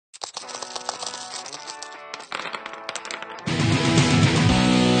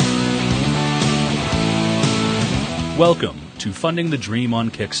Welcome to Funding the Dream on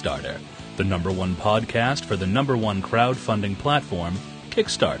Kickstarter, the #1 podcast for the #1 crowdfunding platform,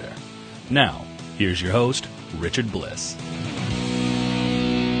 Kickstarter. Now, here's your host, Richard Bliss.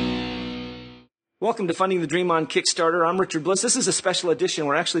 Welcome to Funding the Dream on Kickstarter. I'm Richard Bliss. This is a special edition.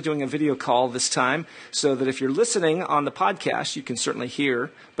 We're actually doing a video call this time so that if you're listening on the podcast, you can certainly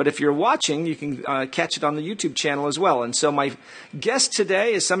hear. But if you're watching, you can catch it on the YouTube channel as well. And so my guest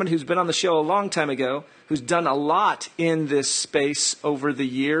today is someone who's been on the show a long time ago, who's done a lot in this space over the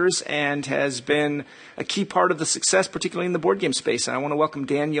years and has been a key part of the success, particularly in the board game space. And I want to welcome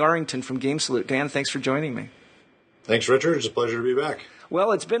Dan Yarrington from Game Salute. Dan, thanks for joining me. Thanks, Richard. It's a pleasure to be back.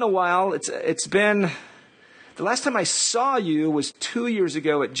 Well, it's been a while. It's been the last time I saw you was 2 years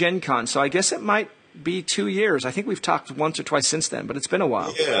ago at Gen Con, so I guess it might be 2 years. I think we've talked once or twice since then, but it's been a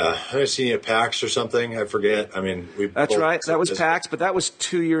while. Yeah, I've seen you at PAX or something. I forget. I mean, that's right. That was PAX, but that was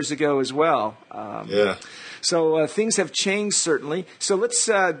 2 years ago as well. Yeah. So things have changed, certainly. So let's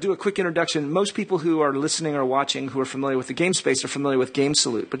do a quick introduction. Most people who are listening or watching who are familiar with the game space are familiar with Game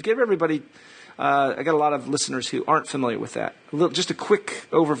Salute, but give everybody. I got a lot of listeners who aren't familiar with that. Just a quick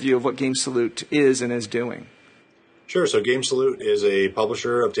overview of what Game Salute is and is doing. Sure. So Game Salute is a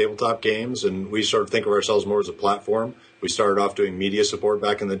publisher of tabletop games, and we sort of think of ourselves more as a platform. We started off doing media support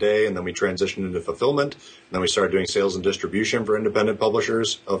back in the day, and then we transitioned into fulfillment. And then we started doing sales and distribution for independent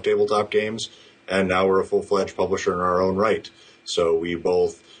publishers of tabletop games. And now we're a full-fledged publisher in our own right. So we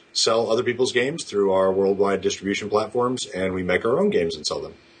both sell other people's games through our worldwide distribution platforms, and we make our own games and sell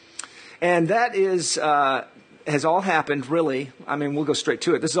them. And that is has all happened, really. I mean, we'll go straight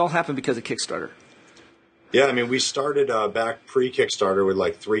to it. This has all happened because of Kickstarter. Yeah, I mean, we started back pre-Kickstarter with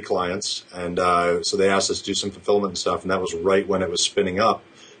like 3 clients, and so they asked us to do some fulfillment and stuff, and that was right when it was spinning up.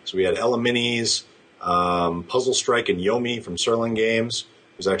 So we had Ella Minis, Puzzle Strike, and Yomi from Serling Games.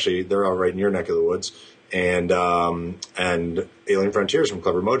 It was actually, they're all right in your neck of the woods, and Alien Frontiers from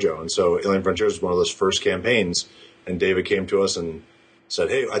Clever Mojo. And so Alien Frontiers was one of those first campaigns, and David came to us and said,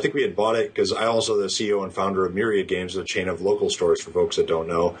 hey, I think we had bought it because I also the CEO and founder of Myriad Games, a chain of local stores for folks that don't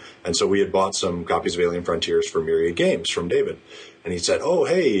know. And so we had bought some copies of Alien Frontiers for Myriad Games from David. And he said, oh,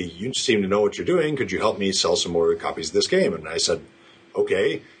 hey, you seem to know what you're doing. Could you help me sell some more copies of this game? And I said,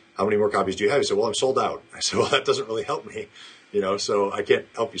 okay, how many more copies do you have? He said, well, I'm sold out. I said, well, that doesn't really help me, so I can't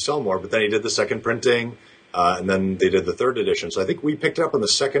help you sell more. But then he did the second printing, and then they did the third edition. So I think we picked it up on the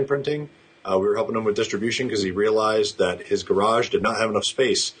second printing. We were helping him with distribution because he realized that his garage did not have enough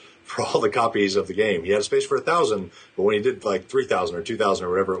space for all the copies of the game. He had space for 1,000, but when he did like 3,000 or 2,000 or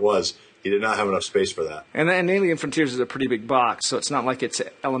whatever it was, he did not have enough space for that. And Alien Frontiers is a pretty big box, so it's not like it's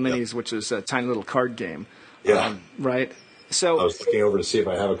Ella Minis, which is a tiny little card game. Yeah. Right? So I was looking over to see if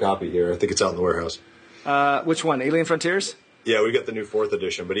I have a copy here. I think it's out in the warehouse. Which one? Alien Frontiers? Yeah, we got the new 4th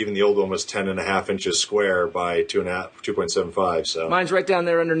edition, but even the old one was 10.5 inches square by 2.75. So mine's right down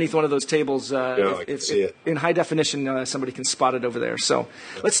there underneath one of those tables. I can see it. In high definition, somebody can spot it over there. So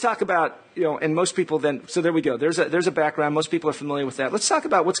let's talk about, and most people then, so there we go. There's a background. Most people are familiar with that. Let's talk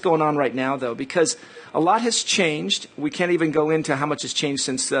about what's going on right now, though, because a lot has changed. We can't even go into how much has changed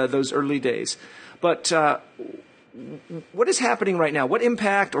since those early days. But what is happening right now? What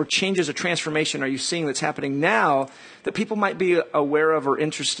impact or changes or transformation are you seeing that's happening now that people might be aware of or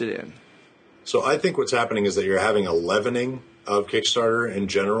interested in? So I think what's happening is that you're having a leavening of Kickstarter in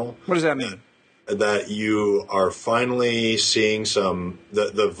general. What does that mean? That you are finally seeing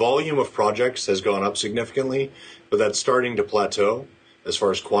the volume of projects has gone up significantly, but that's starting to plateau as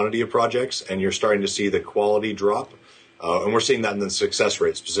far as quantity of projects, and you're starting to see the quality drop. And we're seeing that in the success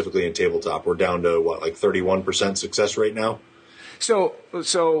rate, specifically in tabletop. We're down to, 31% success rate now? So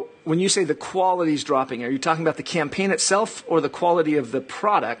when you say the quality is dropping, are you talking about the campaign itself or the quality of the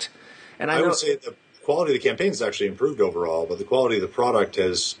product? And I would say the quality of the campaign has actually improved overall, but the quality of the product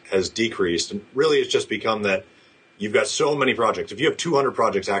has decreased. And really it's just become that you've got so many projects. If you have 200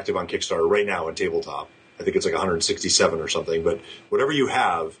 projects active on Kickstarter right now in tabletop, I think it's like 167 or something, but whatever you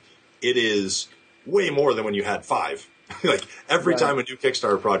have, it is way more than when you had 5. Like every time a new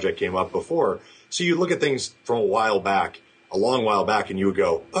Kickstarter project came up before. So you look at things from a long while back, and you would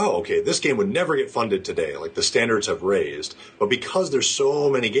go, oh, okay, this game would never get funded today. Like the standards have raised. But because there's so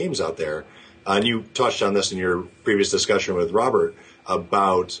many games out there, and you touched on this in your previous discussion with Robert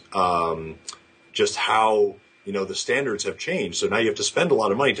about just how, the standards have changed. So now you have to spend a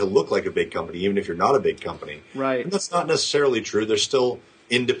lot of money to look like a big company, even if you're not a big company. Right. And that's not necessarily true. There's still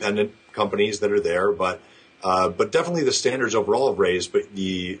independent companies that are there, but definitely the standards overall have raised, but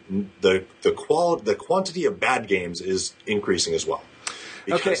the quantity of bad games is increasing as well.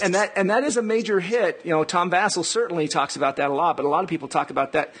 Okay, and that is a major hit. Tom Vassell certainly talks about that a lot, but a lot of people talk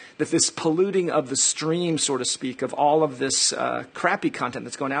about that this polluting of the stream, so to speak, of all of this crappy content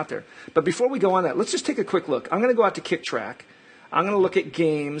that's going out there. But before we go on that, let's just take a quick look. I'm going to go out to KickTrack. I'm going to look at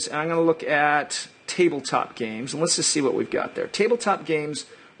games, and I'm going to look at tabletop games, and let's just see what we've got there. Tabletop games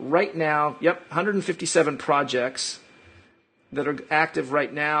right now, 157 projects that are active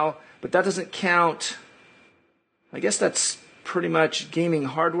right now, but that doesn't count. I guess that's pretty much gaming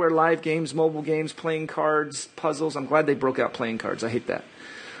hardware, live games, mobile games, playing cards, puzzles. I'm glad they broke out playing cards. I hate that.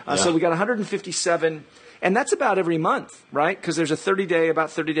 So we got 157, and that's about every month, right? Because there's a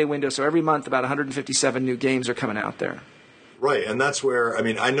 30-day window. So every month, about 157 new games are coming out there. Right, and that's where,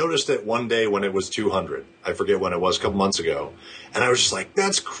 I noticed it one day when it was 200. I forget when it was, a couple months ago. And I was just like,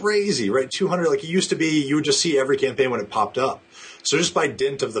 that's crazy, right? 200, like it used to be, you would just see every campaign when it popped up. So just by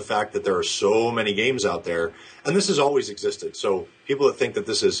dint of the fact that there are so many games out there, and this has always existed. So people that think that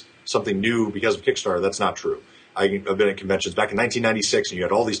this is something new because of Kickstarter, that's not true. I've been at conventions back in 1996, and you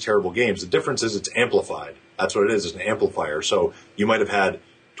had all these terrible games. The difference is it's amplified. That's what it is, it's an amplifier. So you might have had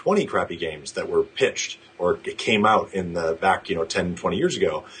 20 crappy games that were pitched or it came out in the back, 10, 20 years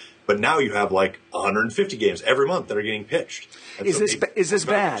ago. But now you have like 150 games every month that are getting pitched. Is this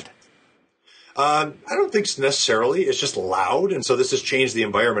bad? I don't think necessarily. It's just loud. And so this has changed the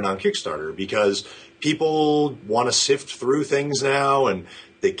environment on Kickstarter because people want to sift through things now and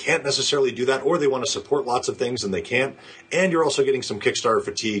they can't necessarily do that, or they want to support lots of things and they can't. And you're also getting some Kickstarter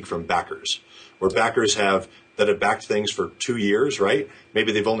fatigue from backers, where backers have backed things for 2 years, right?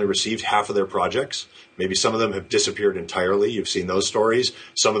 Maybe they've only received half of their projects. Maybe some of them have disappeared entirely. You've seen those stories.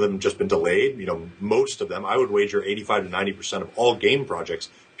 Some of them just been delayed. Most of them, I would wager 85 to 90% of all game projects,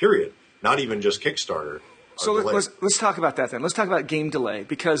 period. Not even just Kickstarter. So let's talk about that then. Let's talk about game delay,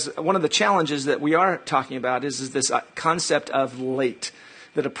 because one of the challenges that we are talking about is this concept of late,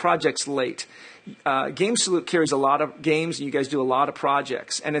 that a project's late. Game Salute carries a lot of games, and you guys do a lot of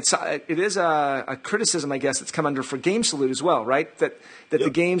projects. And it is a criticism, I guess, that's come under for Game Salute as well, right? That the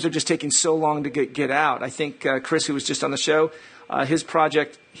games are just taking so long to get out. I think Chris, who was just on the show, his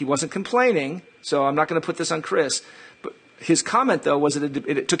project, he wasn't complaining, so I'm not going to put this on Chris. But his comment, though, was that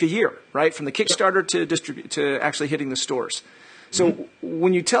it took a year, right, from the Kickstarter to actually hitting the stores. So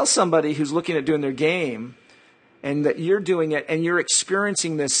when you tell somebody who's looking at doing their game and that you're doing it and you're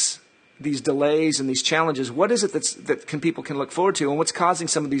experiencing these delays and these challenges, what is it that people can look forward to, and what's causing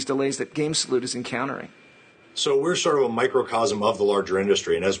some of these delays that Game Salute is encountering? So we're sort of a microcosm of the larger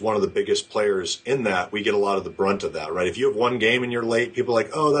industry, and as one of the biggest players in that, we get a lot of the brunt of that, right? If you have one game and you're late, people are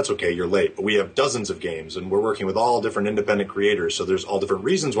like, oh, that's okay, you're late. But we have dozens of games, and we're working with all different independent creators, so there's all different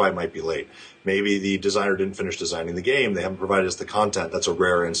reasons why it might be late. Maybe the designer didn't finish designing the game, they haven't provided us the content, that's a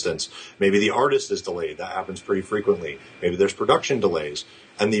rare instance. Maybe the artist is delayed, that happens pretty frequently. Maybe there's production delays.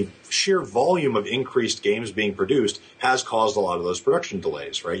 And the sheer volume of increased games being produced has caused a lot of those production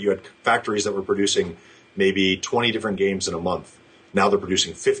delays, right? You had factories that were producing maybe 20 different games in a month. Now they're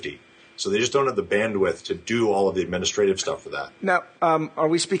producing 50. So they just don't have the bandwidth to do all of the administrative stuff for that. Now, are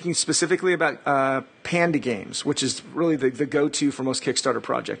we speaking specifically about Panda Games, which is really the go-to for most Kickstarter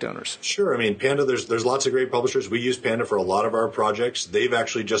project owners? Sure. Panda, there's lots of great publishers. We use Panda for a lot of our projects. They've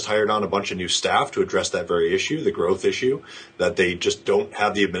actually just hired on a bunch of new staff to address that very issue, the growth issue, that they just don't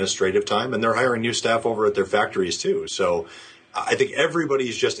have the administrative time. And they're hiring new staff over at their factories too. So I think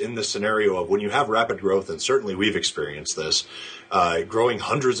everybody's just in this scenario of when you have rapid growth, and certainly we've experienced this, growing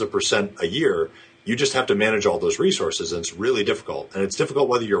hundreds of % a year, you just have to manage all those resources, and it's really difficult. And it's difficult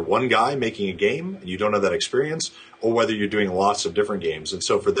whether you're one guy making a game and you don't have that experience, or whether you're doing lots of different games. And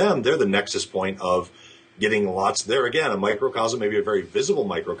so for them, they're the nexus point of getting lots. There again, a microcosm, maybe a very visible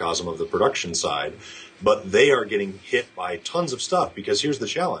microcosm of the production side, but they are getting hit by tons of stuff, because here's the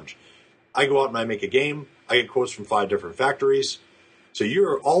challenge. I go out and I make a game. I get quotes from 5 different factories. So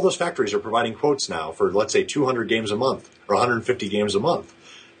all those factories are providing quotes now for, let's say, 200 games a month or 150 games a month.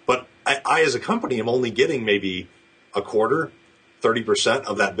 But I as a company, am only getting maybe a quarter, 30%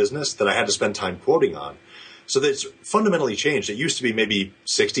 of that business that I had to spend time quoting on. So that's fundamentally changed. It used to be maybe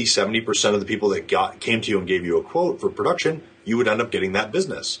 60, 70% of the people that came to you and gave you a quote for production, you would end up getting that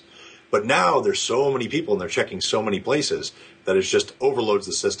business. But now there's so many people and they're checking so many places that it just overloads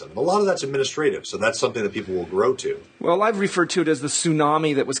the system. And a lot of that's administrative, so that's something that people will grow to. Well, I've referred to it as the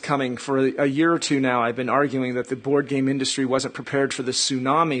tsunami that was coming. For a year or two now, I've been arguing that the board game industry wasn't prepared for the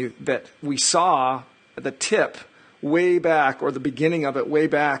tsunami that we saw at the tip way back, or the beginning of it way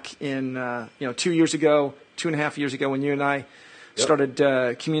back in 2 years ago, 2.5 years ago, when you and I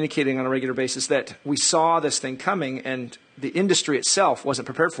started communicating on a regular basis that we saw this thing coming and the industry itself wasn't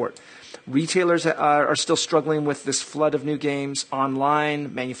prepared for it. Retailers are still struggling with this flood of new games,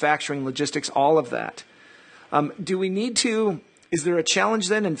 online, manufacturing, logistics, all of that. Do we need to, is there a challenge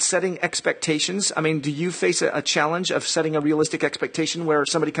then in setting expectations? I mean, do you face a challenge of setting a realistic expectation where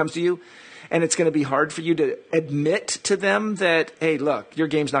somebody comes to you and it's going to be hard for you to admit to them that, hey, look, your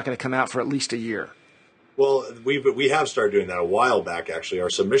game's not going to come out for at least a year? Well, we have started doing that a while back, actually. Our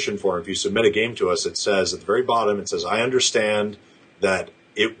submission form, if you submit a game to us, it says at the very bottom, it says, I understand that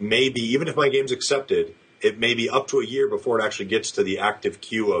it may be, even if my game's accepted, it may be up to a year before it actually gets to the active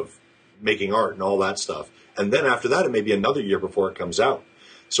queue of making art and all that stuff. And then after that, it may be another year before it comes out.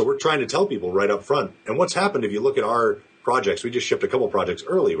 So we're trying to tell people right up front. And what's happened, if you look at our projects, we just shipped a couple projects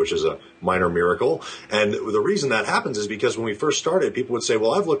early, which is a minor miracle. And the reason that happens is because when we first started, people would say,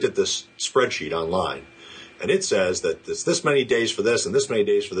 well, I've looked at this spreadsheet online. And it says that it's this many days for this, and this many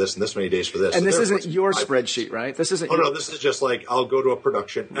days for this, and this many days for this. And this isn't your spreadsheet, right? This isn't. No, this is just like I'll go to a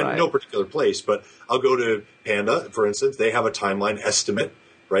production, Right. and no particular place, but I'll go to Panda, for instance. They have a timeline estimate,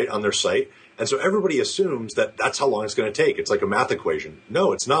 right, on their site. And so everybody assumes that that's how long it's going to take. It's like a math equation.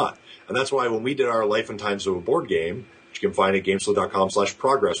 No, it's not. And that's why when we did our Life and Times of a Board Game, which you can find at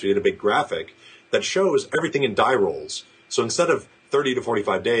gamesflow.com/progress, we did a big graphic that shows everything in die rolls. So instead of 30 to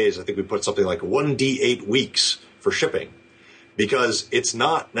 45 days, I think we put something like 1d8 weeks for shipping, because it's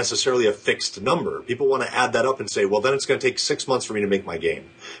not necessarily a fixed number. People want to add that up and say, well, then it's going to take 6 months for me to make my game.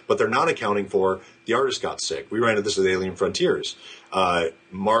 But they're not accounting for the artist got sick. We ran into this with Alien Frontiers.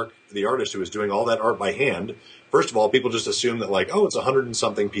 Mark, the artist who was doing all that art by hand, first of all, people just assume that like, oh, it's 100 and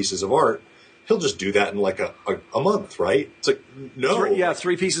something pieces of art. He'll just do that in like a month, right? It's like, no.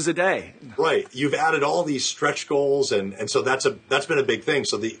 3 pieces a day. Right. You've added all these stretch goals, and so that's been a big thing.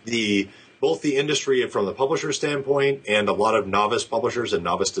 So the both the industry from the publisher standpoint and a lot of novice publishers and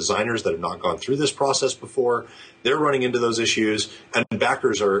novice designers that have not gone through this process before, they're running into those issues, and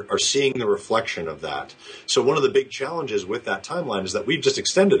backers are seeing the reflection of that. So one of the big challenges with that timeline is that we've just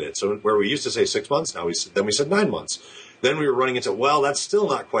extended it. So where we used to say 6 months, now we said 9 months. Then we were running into, well, that's still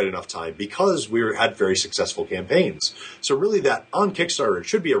not quite enough time because we had very successful campaigns. So really that on Kickstarter, it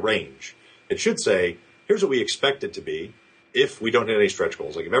should be a range. It should say, here's what we expect it to be if we don't hit any stretch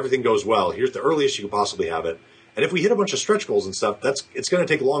goals. Like if everything goes well, here's the earliest you could possibly have it. And if we hit a bunch of stretch goals and stuff, it's going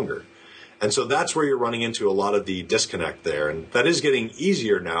to take longer. And so that's where you're running into a lot of the disconnect there. And that is getting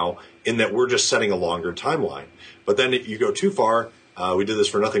easier now in that we're just setting a longer timeline. But then if you go too far, we did this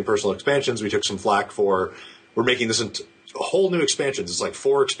for Nothing Personal Expansions. We took some flack for, we're making this into whole new expansions. It's like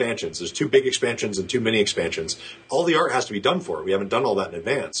 4 expansions. There's 2 big expansions and 2 mini expansions. All the art has to be done for it. We haven't done all that in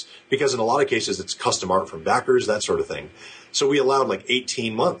advance because in a lot of cases it's custom art from backers, that sort of thing. So we allowed like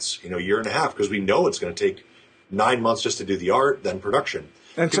 18 months, a year and a half, because we know it's going to take 9 months just to do the art, then production.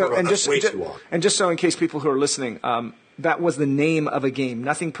 And just so in case people who are listening, that was the name of a game.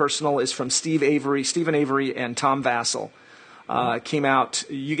 Nothing Personal is from Stephen Avery and Tom Vassell. Came out,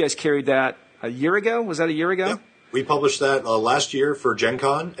 you guys carried that a year ago? Was that a year ago? Yeah. We published that last year for Gen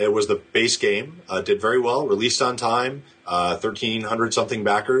Con. It was the base game. Did very well. Released on time. 1,300 something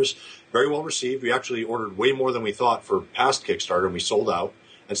backers. Very well received. We actually ordered way more than we thought for past Kickstarter, and we sold out.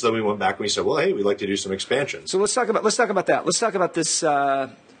 And so then we went back and we said, well, hey, we'd like to do some expansions. So let's talk about that. Let's talk about this.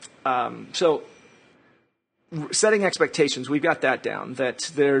 So setting expectations, we've got that down,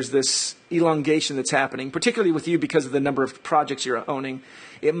 that there's this elongation that's happening, particularly with you because of the number of projects you're owning.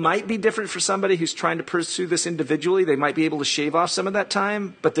 It might be different for somebody who's trying to pursue this individually. They might be able to shave off some of that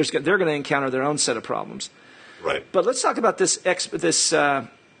time, but they're going to encounter their own set of problems. Right. But let's talk about this because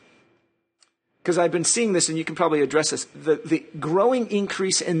I've been seeing this, and you can probably address this, the growing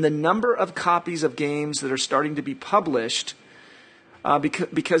increase in the number of copies of games that are starting to be published,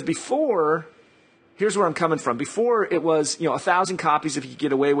 because before, here's where I'm coming from. Before it was, 1,000 copies if you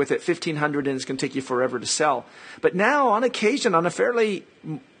get away with it, 1,500, and it's going to take you forever to sell. But now, on occasion, on a fairly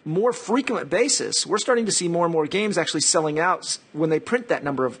more frequent basis, we're starting to see more and more games actually selling out when they print that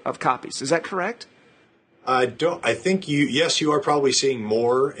number of copies. Is that correct? I think you are probably seeing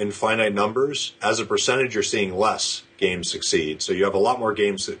more in finite numbers. As a percentage, you're seeing less games succeed. So you have a lot more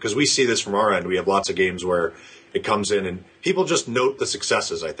games, because we see this from our end. We have lots of games where it comes in and people just note the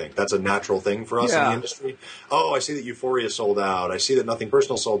successes, I think. That's a natural thing for us in the industry. Oh, I see that Euphoria sold out. I see that Nothing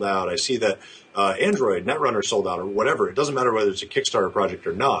Personal sold out. I see that Android, Netrunner sold out, or whatever. It doesn't matter whether it's a Kickstarter project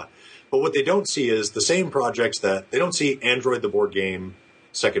or not. But what they don't see is the same projects that they don't see Android the board game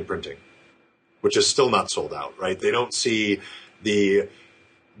second printing, which is still not sold out, right? They don't see the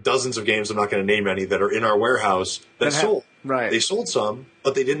dozens of games, I'm not going to name any, that are in our warehouse that sold. Right. They sold some,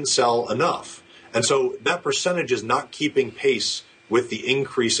 but they didn't sell enough. And so that percentage is not keeping pace with the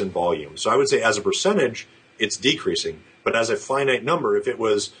increase in volume. So I would say as a percentage, it's decreasing. But as a finite number, if it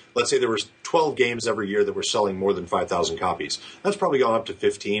was, let's say there was 12 games every year that were selling more than 5,000 copies, that's probably gone up to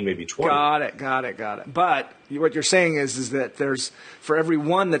 15, maybe 20. Got it. But what you're saying is that there's, for every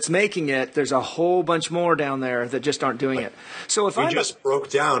one that's making it, there's a whole bunch more down there that just aren't doing it. So if we just broke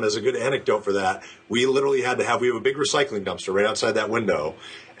down, as a good anecdote for that, we literally had to we have a big recycling dumpster right outside that window,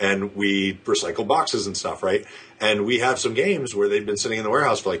 and we recycle boxes and stuff, right? And we have some games where they've been sitting in the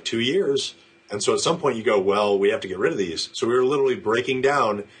warehouse for like 2 years. And so at some point you go, well, we have to get rid of these. So we were literally breaking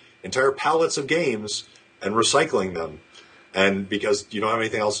down entire pallets of games and recycling them. And because you don't have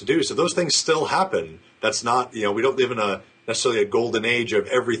anything else to do. So those things still happen. That's not, we don't live in necessarily a golden age of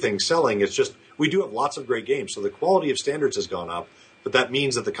everything selling. It's just, we do have lots of great games. So the quality of standards has gone up, but that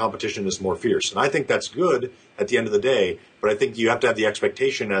means that the competition is more fierce. And I think that's good at the end of the day. But I think you have to have the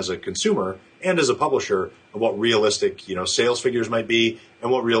expectation as a consumer and as a publisher of what realistic, sales figures might be and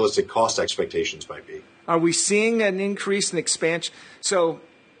what realistic cost expectations might be. Are we seeing an increase in expansion? So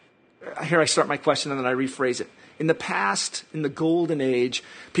here I start my question and then I rephrase it. In the past, in the golden age,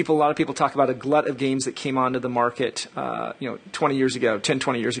 a lot of people talk about a glut of games that came onto the market, 20 years ago, 10,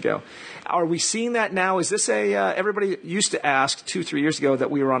 20 years ago. Are we seeing that now? Is this everybody used to ask 2-3 years ago that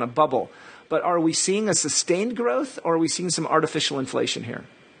we were on a bubble, but are we seeing a sustained growth or are we seeing some artificial inflation here?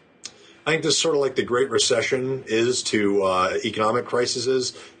 I think this is sort of like the Great Recession is to economic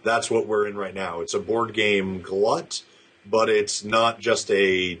crises. That's what we're in right now. It's a board game glut, but it's not just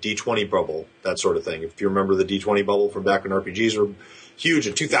a D20 bubble, that sort of thing. If you remember the D20 bubble from back when RPGs were huge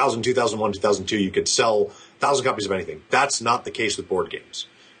in 2000, 2001, 2002, you could sell 1,000 copies of anything. That's not the case with board games.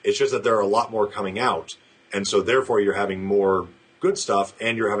 It's just that there are a lot more coming out, and so therefore you're having more good stuff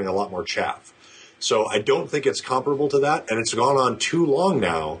and you're having a lot more chaff. So I don't think it's comparable to that, and it's gone on too long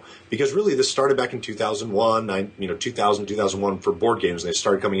now because really this started back in 2001, 2000, 2001 for board games, and they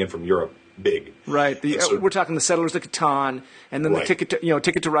started coming in from Europe big. Right. We're talking the Settlers of Catan, and then the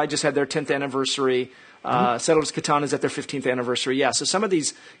Ticket to Ride just had their 10th anniversary. Settlers of Catan is at their 15th anniversary. Yeah, so some of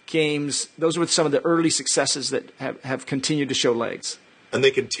these games, those were some of the early successes that have continued to show legs. And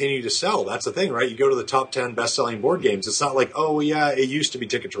they continue to sell. That's the thing, right? You go to the top 10 best-selling board games. It's not like, oh, yeah, it used to be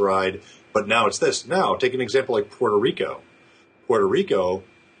Ticket to Ride, but now it's this. Now, take an example like Puerto Rico. Puerto Rico,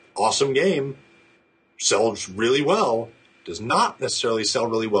 awesome game, sells really well, does not necessarily sell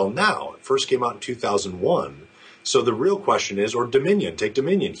really well now. It first came out in 2001. So the real question is, or Dominion, take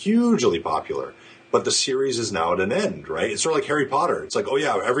Dominion, hugely popular. But the series is now at an end, right? It's sort of like Harry Potter. It's like, oh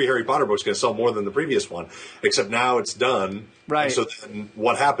yeah, every Harry Potter book's going to sell more than the previous one, except now it's done. Right. And so then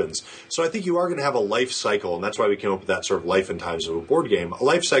what happens? So I think you are going to have a life cycle, and that's why we came up with that sort of life and times of a board game. A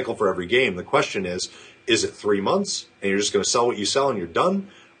life cycle for every game. The question is it 3 months, and you're just going to sell what you sell and you're done?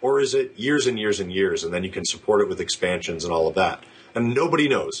 Or is it years and years and years, and then you can support it with expansions and all of that? And nobody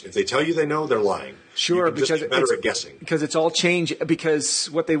knows. If they tell you they know, they're lying. Sure, because just be better at guessing. Because it's all change. Because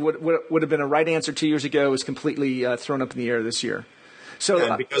what they would have been a right answer 2 years ago is completely thrown up in the air this year. So,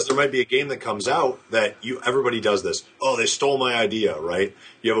 and because there might be a game that comes out that everybody does this. Oh, they stole my idea, right?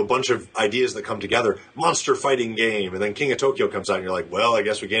 You have a bunch of ideas that come together. Monster fighting game, and then King of Tokyo comes out, and you're like, well, I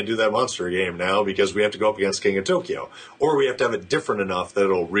guess we can't do that monster game now because we have to go up against King of Tokyo, or we have to have it different enough that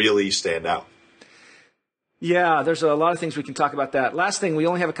it'll really stand out. Yeah, there's a lot of things we can talk about that. Last thing, we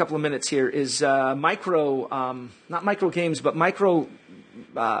only have a couple of minutes here, is not micro games, but micro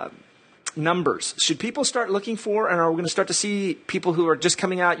numbers. Should people start looking for, and are we going to start to see people who are just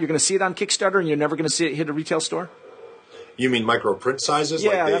coming out, you're going to see it on Kickstarter and you're never going to see it hit a retail store? You mean micro print sizes?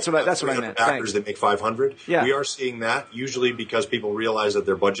 Yeah, that's what I meant. Backers that make 500? Yeah. We are seeing that, usually because people realize that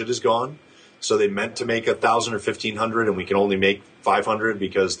their budget is gone. So they meant to make 1,000 or 1,500, and we can only make 500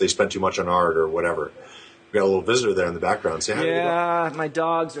 because they spent too much on art or whatever. We got a little visitor there in the background. Say hi. Yeah, my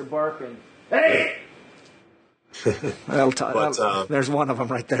dogs are barking. Hey! There's one of them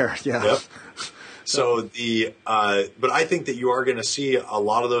right there. Yeah. Yep. So but I think that you are going to see a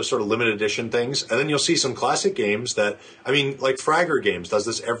lot of those sort of limited edition things, and then you'll see some classic games that, like Fragger Games does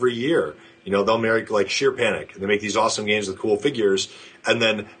this every year. They'll make like Sheer Panic, and they make these awesome games with cool figures, and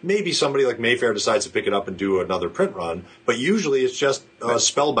then maybe somebody like Mayfair decides to pick it up and do another print run, but usually it's just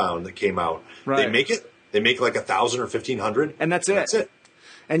Spellbound that came out. Right. They make like 1,000 or 1,500, and that's it. That's it.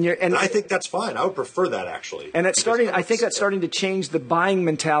 And I think that's fine. I would prefer that, actually. And I think that's starting to change the buying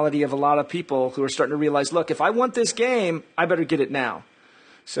mentality of a lot of people who are starting to realize, look, if I want this game, I better get it now.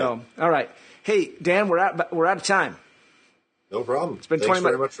 So, yeah. All right. Hey, Dan, we're out of time. No problem. It's been Thanks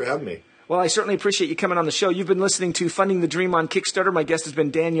very much for having me. Well, I certainly appreciate you coming on the show. You've been listening to Funding the Dream on Kickstarter. My guest has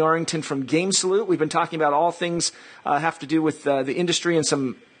been Dan Yarrington from Game Salute. We've been talking about all things have to do with the industry and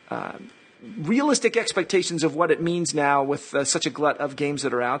some realistic expectations of what it means now with such a glut of games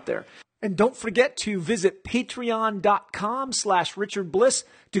that are out there. And don't forget to visit patreon.com/Richard Bliss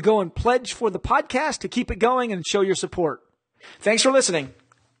to go and pledge for the podcast to keep it going and show your support. Thanks for listening.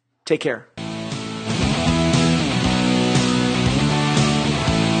 Take care.